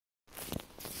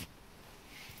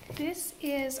This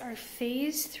is our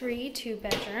phase 3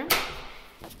 2-bedroom.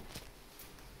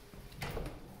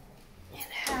 It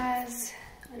has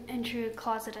an entry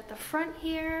closet at the front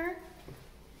here.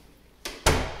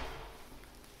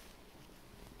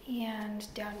 And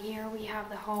down here we have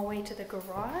the hallway to the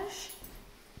garage.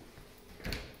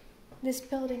 This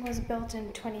building was built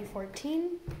in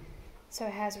 2014, so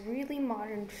it has really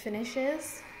modern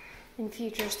finishes and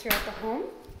features throughout the home.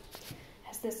 It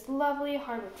has this lovely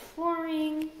hardwood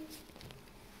flooring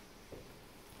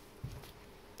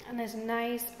and this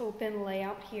nice open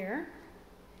layout here.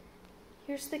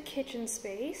 Here's the kitchen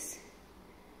space.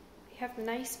 We have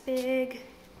nice big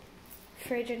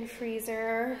fridge and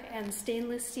freezer and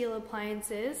stainless steel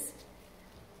appliances.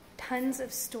 Tons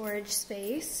of storage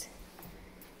space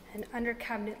and under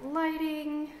cabinet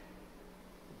lighting.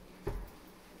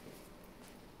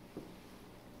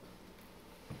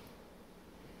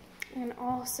 And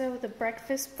also the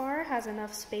breakfast bar has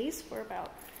enough space for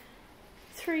about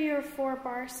 3 or 4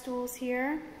 bar stools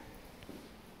here.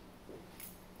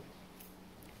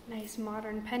 Nice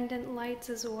modern pendant lights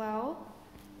as well.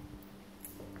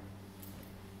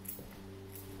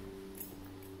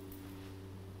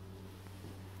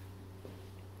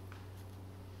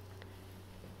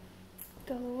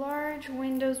 The large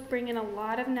windows bring in a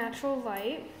lot of natural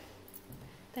light.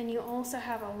 Then you also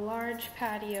have a large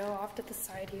patio off to the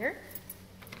side here.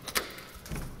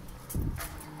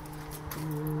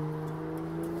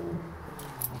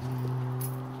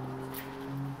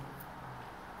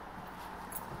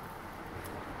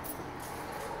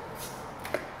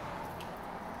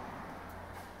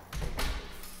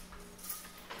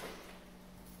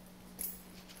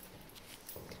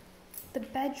 The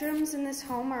bedrooms in this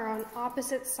home are on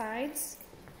opposite sides.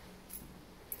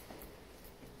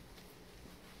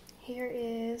 Here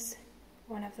is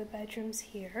one of the bedrooms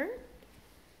here.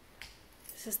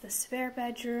 This is the spare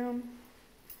bedroom.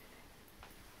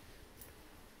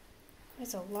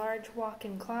 There's a large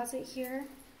walk-in closet here.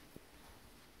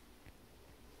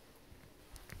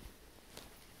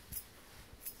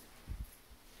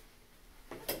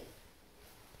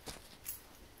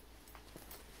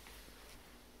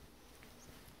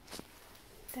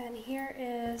 Then here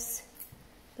is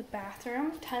the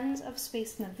bathroom, tons of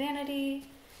space in the vanity.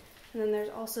 And then there's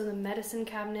also the medicine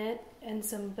cabinet and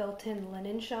some built-in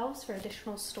linen shelves for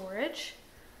additional storage.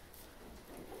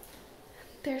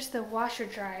 There's the washer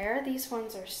dryer. These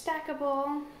ones are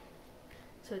stackable,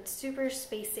 so it's super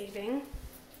space saving.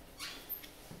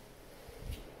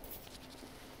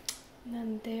 And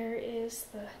then there is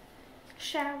the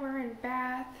shower and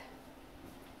bath.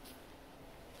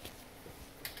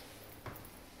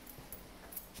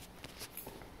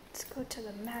 Go to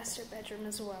the master bedroom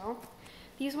as well.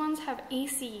 These ones have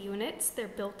AC units. They're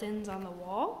built-ins on the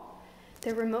wall.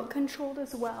 They're remote controlled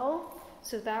as well.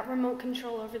 So that remote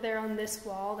control over there on this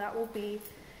wall, that will be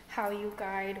how you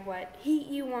guide what heat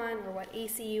you want or what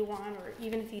AC you want, or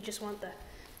even if you just want the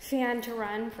fan to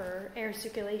run for air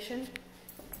circulation.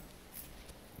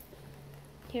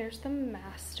 Here's the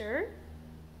master.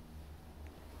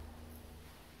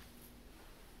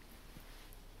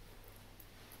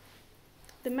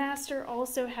 The master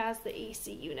also has the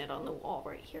AC unit on the wall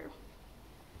right here.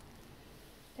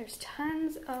 There's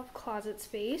tons of closet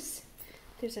space.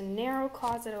 There's a narrow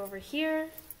closet over here.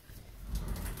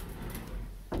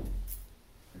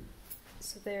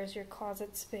 So there's your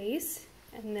closet space.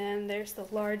 And then there's the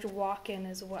large walk-in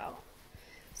as well.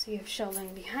 So you have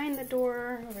shelving behind the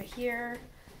door over here.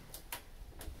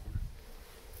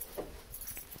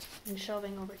 And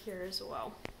shelving over here as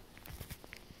well.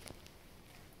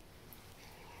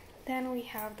 Then we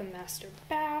have the master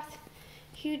bath,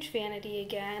 huge vanity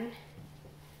again.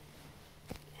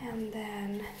 And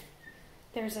then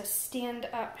there's a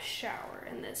stand-up shower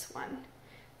in this one.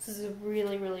 This is a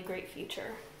really, really great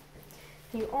feature.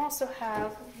 You also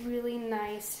have really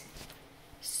nice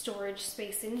storage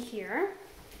space in here.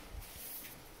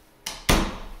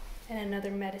 And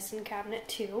another medicine cabinet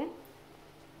too.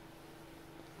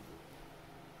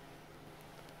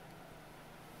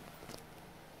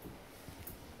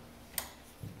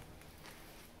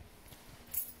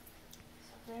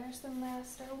 There's the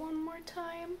master one more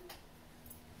time.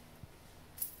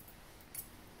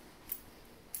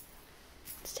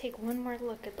 Let's take one more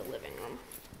look at the living room.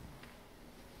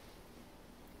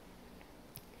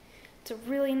 It's a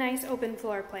really nice open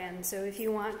floor plan, so if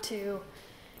you want to,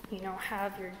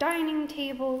 have your dining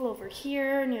table over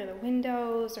here near the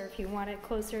windows, or if you want it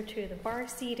closer to the bar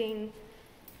seating,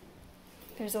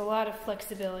 there's a lot of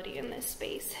flexibility in this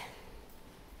space.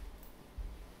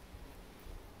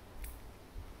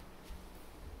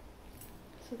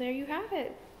 So there you have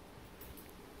it.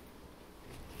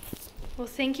 Well,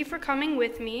 thank you for coming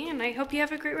with me, and I hope you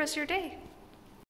have a great rest of your day.